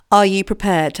Are you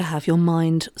prepared to have your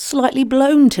mind slightly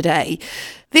blown today?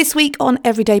 This week on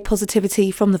Everyday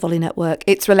Positivity from the Volley Network,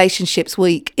 it's Relationships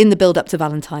Week in the build-up to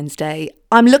Valentine's Day.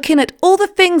 I'm looking at all the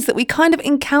things that we kind of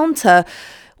encounter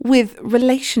with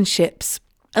relationships.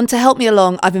 And to help me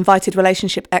along, I've invited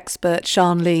relationship expert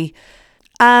Sian Lee.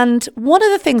 And one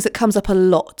of the things that comes up a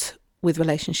lot with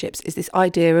relationships is this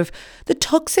idea of the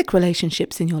toxic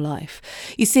relationships in your life.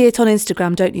 You see it on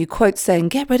Instagram, don't you? Quotes saying,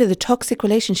 get rid of the toxic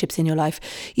relationships in your life.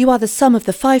 You are the sum of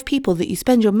the 5 people that you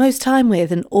spend your most time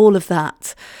with and all of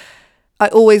that. I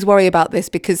always worry about this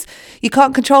because you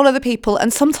can't control other people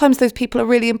and sometimes those people are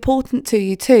really important to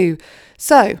you too.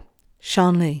 So,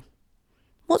 Sian Lee,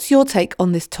 what's your take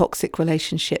on this toxic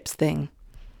relationships thing?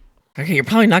 Okay, you're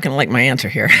probably not going to like my answer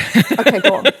here. Okay,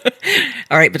 go on.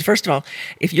 All right, but first of all,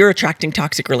 if you're attracting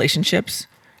toxic relationships,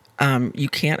 you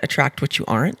can't attract what you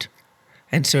aren't.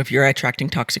 And so if you're attracting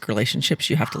toxic relationships,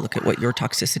 you have to look at what your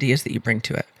toxicity is that you bring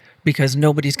to it. Because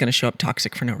nobody's going to show up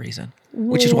toxic for no reason.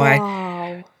 Which is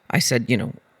why I said,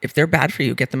 if they're bad for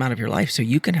you, get them out of your life so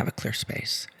you can have a clear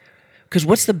space. Because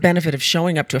what's the benefit of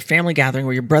showing up to a family gathering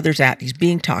where your brother's at, he's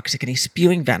being toxic and he's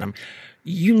spewing venom?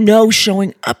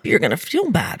 Showing up, you're going to feel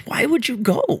bad. Why would you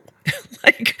go?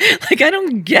 like, I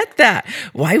don't get that.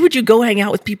 Why would you go hang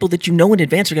out with people that you know in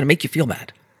advance are going to make you feel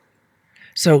bad?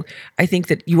 So I think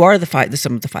that you are the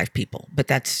sum of the 5 people, but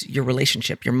that's your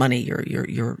relationship, your money,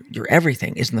 your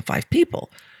everything is in the 5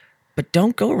 people. But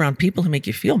don't go around people who make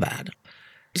you feel bad.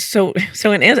 So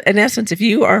in essence, if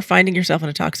you are finding yourself in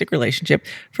a toxic relationship,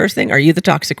 first thing, are you the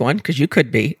toxic one? Because you could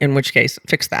be, in which case,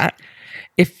 fix that.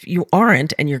 If you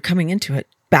aren't and you're coming into it,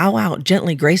 bow out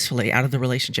gently, gracefully out of the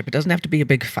relationship. It doesn't have to be a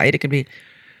big fight. It can be,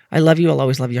 I love you, I'll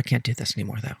always love you. I can't do this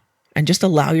anymore, though. And just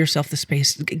allow yourself the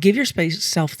space. Give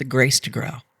yourself the grace to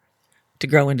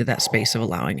grow into that space of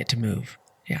allowing it to move.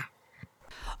 Yeah.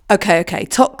 Okay.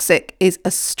 Toxic is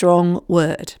a strong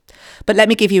word. But let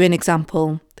me give you an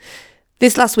example.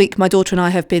 This last week, my daughter and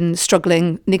I have been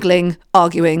struggling, niggling,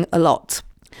 arguing a lot.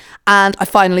 And I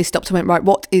finally stopped and went, right,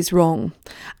 what is wrong?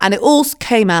 And it all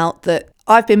came out that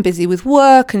I've been busy with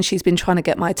work and she's been trying to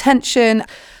get my attention.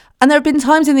 And there have been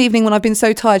times in the evening when I've been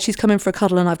so tired, she's come in for a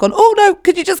cuddle and I've gone, oh no,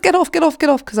 could you just get off?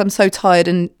 Because I'm so tired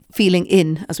and feeling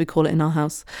in, as we call it in our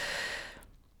house.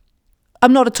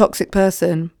 I'm not a toxic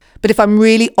person, but if I'm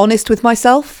really honest with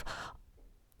myself,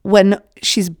 when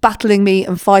she's battling me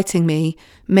and fighting me,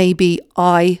 maybe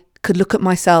I could look at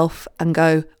myself and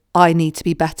go, I need to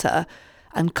be better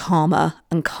and calmer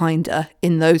and kinder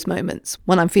in those moments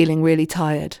when I'm feeling really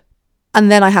tired. And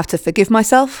then I have to forgive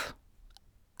myself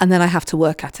and then I have to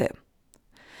work at it.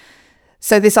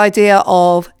 So this idea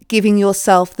of giving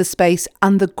yourself the space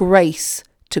and the grace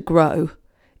to grow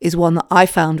is one that I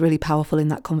found really powerful in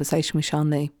that conversation with Sian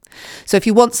Lee. So if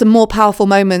you want some more powerful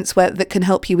moments that can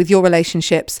help you with your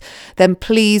relationships, then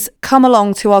please come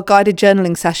along to our guided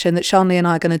journaling session that Sian Lee and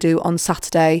I are going to do on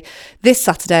Saturday. This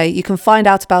Saturday, you can find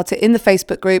out about it in the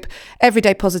Facebook group,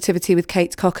 Everyday Positivity with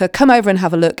Kate Cocker. Come over and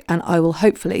have a look and I will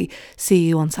hopefully see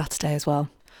you on Saturday as well.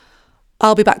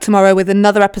 I'll be back tomorrow with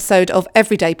another episode of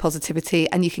Everyday Positivity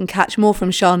and you can catch more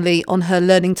from Sian Lee on her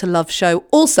Learning to Love show,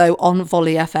 also on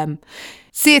Volley FM.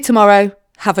 See you tomorrow.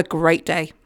 Have a great day.